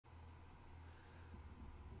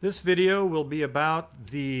This video will be about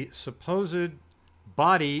the supposed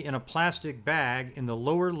body in a plastic bag in the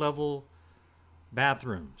lower level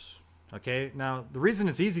bathrooms. Okay, now the reason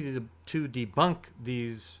it's easy to debunk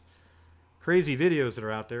these crazy videos that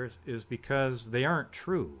are out there is because they aren't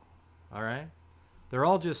true. All right, they're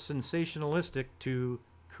all just sensationalistic to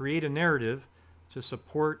create a narrative to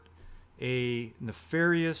support a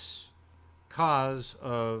nefarious cause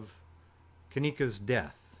of Kanika's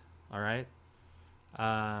death. All right.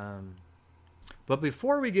 But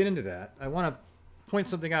before we get into that, I want to point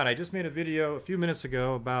something out. I just made a video a few minutes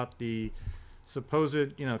ago about the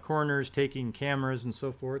supposed, coroners taking cameras and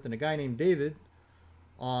so forth, and a guy named David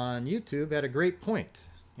on YouTube had a great point,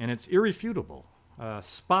 and it's irrefutable.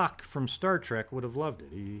 Spock from Star Trek would have loved it.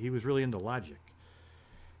 He was really into logic.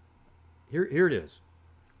 Here it is.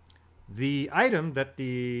 The item that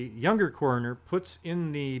the younger coroner puts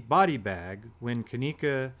in the body bag when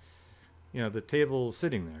Kanika, the table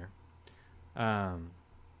sitting there,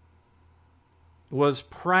 was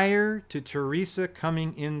prior to Teresa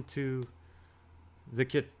coming into the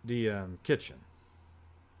kitchen.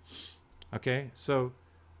 Okay, so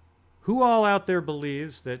who all out there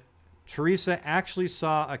believes that Teresa actually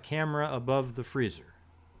saw a camera above the freezer?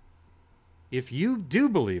 If you do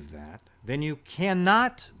believe that, then you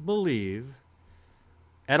cannot believe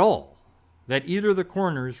at all that either of the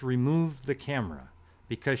coroners removed the camera,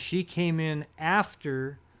 because she came in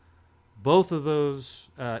after both of those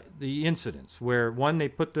the incidents, where one, they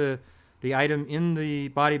put the item in the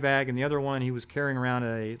body bag, and the other one, he was carrying around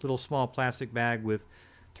a little small plastic bag with,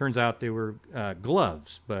 turns out they were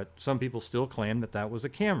gloves, but some people still claim that that was a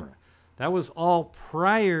camera. That was all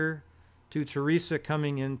prior to Teresa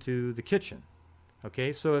coming into the kitchen.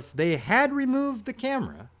 Okay, so if they had removed the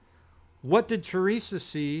camera, what did Teresa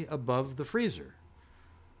see above the freezer?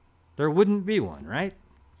 There wouldn't be one, right?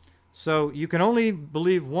 So you can only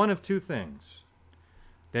believe one of two things.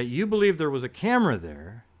 That you believe there was a camera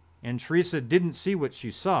there, and Teresa didn't see what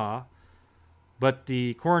she saw, but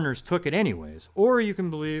the coroners took it anyways. Or you can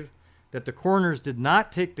believe that the coroners did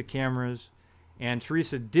not take the cameras, and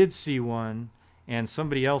Teresa did see one, and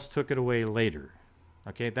somebody else took it away later.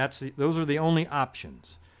 Okay, those are the only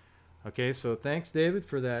options. Okay, so thanks, David,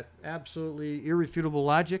 for that absolutely irrefutable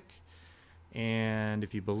logic. And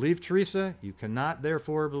if you believe Teresa, you cannot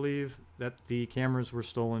therefore believe that the cameras were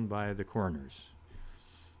stolen by the coroners.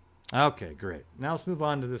 Okay, great. Now let's move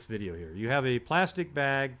on to this video here. You have a plastic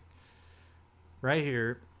bag right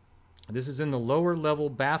here. This is in the lower level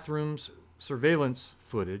bathrooms surveillance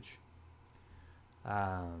footage.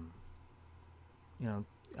 I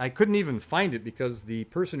couldn't even find it because the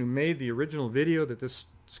person who made the original video that this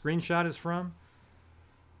screenshot is from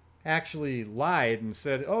actually lied and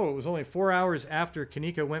said, oh, it was only 4 hours after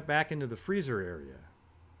Kanika went back into the freezer area.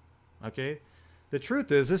 Okay? The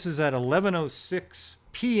truth is, this is at 11:06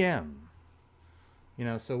 p.m.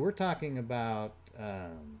 So we're talking about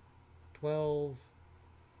 12,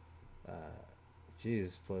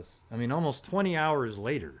 almost 20 hours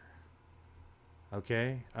later.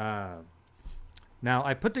 Okay? Now,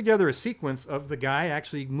 I put together a sequence of the guy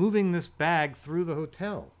actually moving this bag through the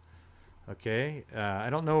hotel. Okay,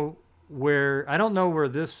 I don't know where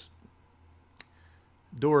this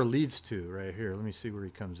door leads to right here. Let me see where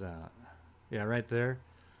he comes out. Yeah, right there.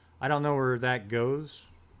 I don't know where that goes.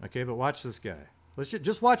 Okay, but watch this guy. Let's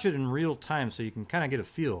just watch it in real time so you can kind of get a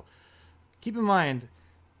feel. Keep in mind,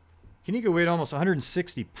 Kanika weighed almost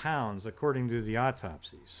 160 pounds according to the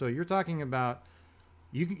autopsy. So you're talking about,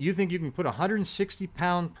 you think you can put a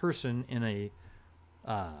 160-pound person in a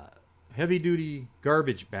heavy-duty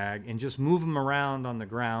garbage bag and just move them around on the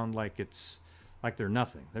ground like they're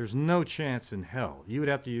nothing? There's no chance in hell. You would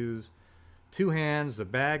have to use two hands. The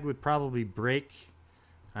bag would probably break.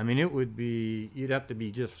 I mean, you'd have to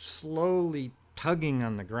be just slowly tugging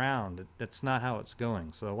on the ground. That's not how it's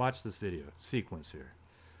going. So watch this video sequence here.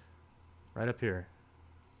 Right up here.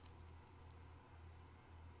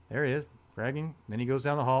 There he is, dragging. Then he goes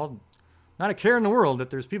down the hall. Not a care in the world that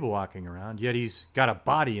there's people walking around, yet he's got a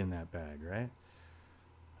body in that bag, right?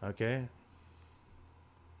 Okay.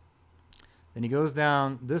 Then he goes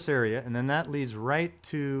down this area, and then that leads right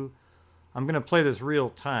to, I'm going to play this real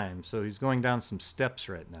time, so he's going down some steps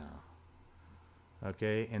right now.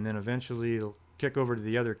 Okay, and then eventually he'll kick over to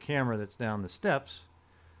the other camera that's down the steps.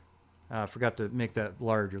 I forgot to make that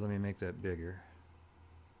larger. Let me make that bigger.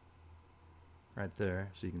 Right there,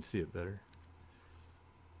 so you can see it better.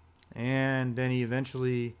 And then he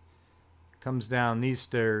eventually comes down these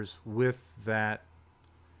stairs with that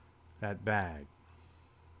bag.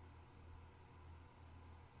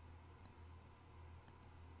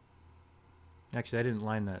 Actually, I didn't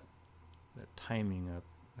line that timing up.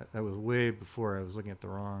 That was way before I was looking at the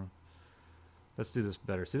wrong. Let's do this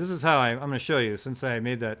better. See, this is how I'm going to show you. Since I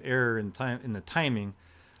made that error in the timing,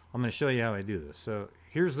 I'm going to show you how I do this. So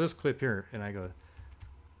here's this clip here, and I go.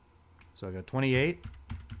 So I go 28,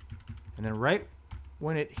 and then right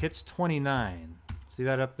when it hits 29, see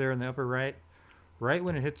that up there in the upper right? Right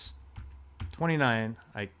when it hits 29,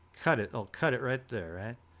 I cut it. I'll cut it right there,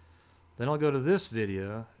 right? Then I'll go to this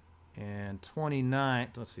video, and 29,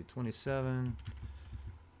 let's see, 27,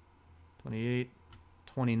 28,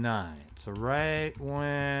 29. So right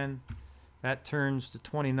when that turns to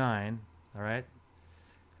 29, all right?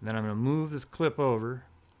 And then I'm going to move this clip over.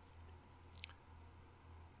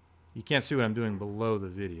 You can't see what I'm doing below the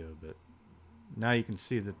video, but now you can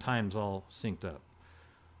see the time's all synced up.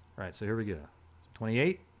 All right, so here we go.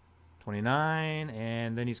 28, 29,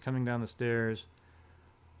 and then he's coming down the stairs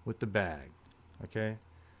with the bag, okay?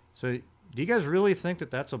 So do you guys really think that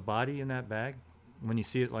that's a body in that bag when you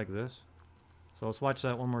see it like this? So let's watch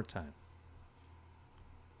that one more time.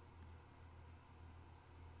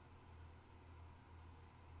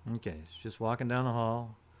 Okay, he's just walking down the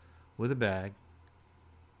hall with a bag.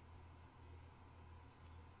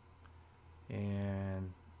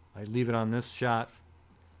 And I leave it on this shot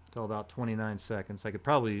until about 29 seconds. I could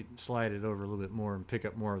probably slide it over a little bit more and pick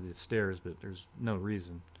up more of the stairs, but there's no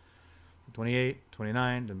reason. 28,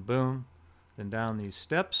 29, then boom. Then down these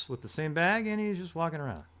steps with the same bag, and he's just walking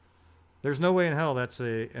around. There's no way in hell that's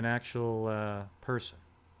an actual person.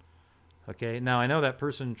 Okay, now I know that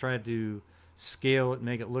person tried to scale it,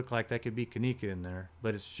 make it look like that could be Kanika in there,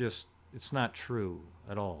 but it's not true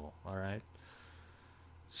at all, all right?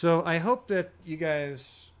 So I hope that you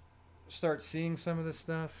guys start seeing some of this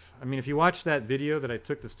stuff. I mean, if you watch that video that I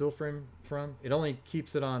took the still frame from, it only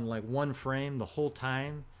keeps it on like one frame the whole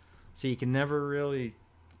time, so you can never really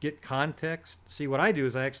get context. See, what I do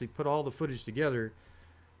is I actually put all the footage together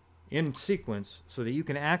in sequence so that you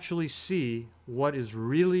can actually see what is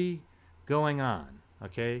really going on,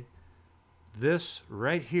 okay? This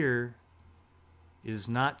right here is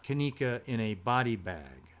not Kanika in a body bag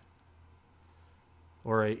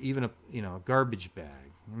or even a garbage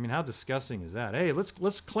bag. I mean, how disgusting is that? Hey,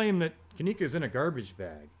 let's claim that Kanika is in a garbage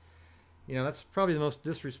bag. You know, that's probably the most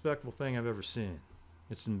disrespectful thing I've ever seen.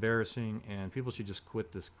 It's embarrassing, and people should just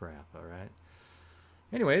quit this crap, all right?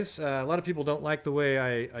 Anyways, a lot of people don't like the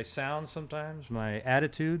way I sound sometimes, my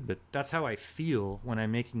attitude, but that's how I feel when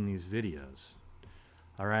I'm making these videos,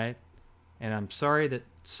 all right? And I'm sorry that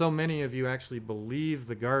so many of you actually believe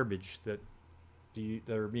the garbage that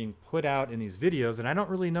are being put out in these videos, and I don't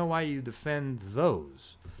really know why you defend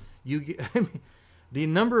those. I mean, the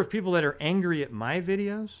number of people that are angry at my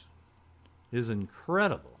videos is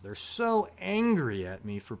incredible. They're so angry at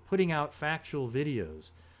me for putting out factual videos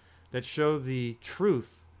that show the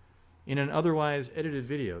truth in an otherwise edited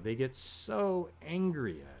video. They get so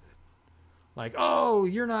angry at it. Like, oh,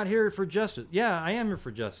 you're not here for justice. Yeah, I am here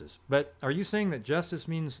for justice. But are you saying that justice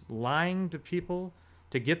means lying to people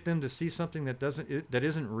to get them to see something that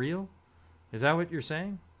isn't real? Is that what you're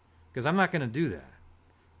saying? Because I'm not going to do that.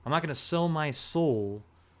 I'm not going to sell my soul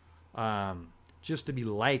just to be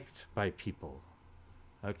liked by people.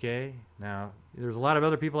 Okay? Now, there's a lot of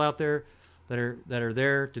other people out there that are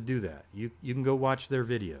there to do that. You can go watch their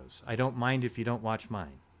videos. I don't mind if you don't watch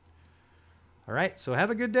mine. All right, so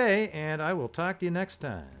have a good day, and I will talk to you next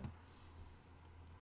time.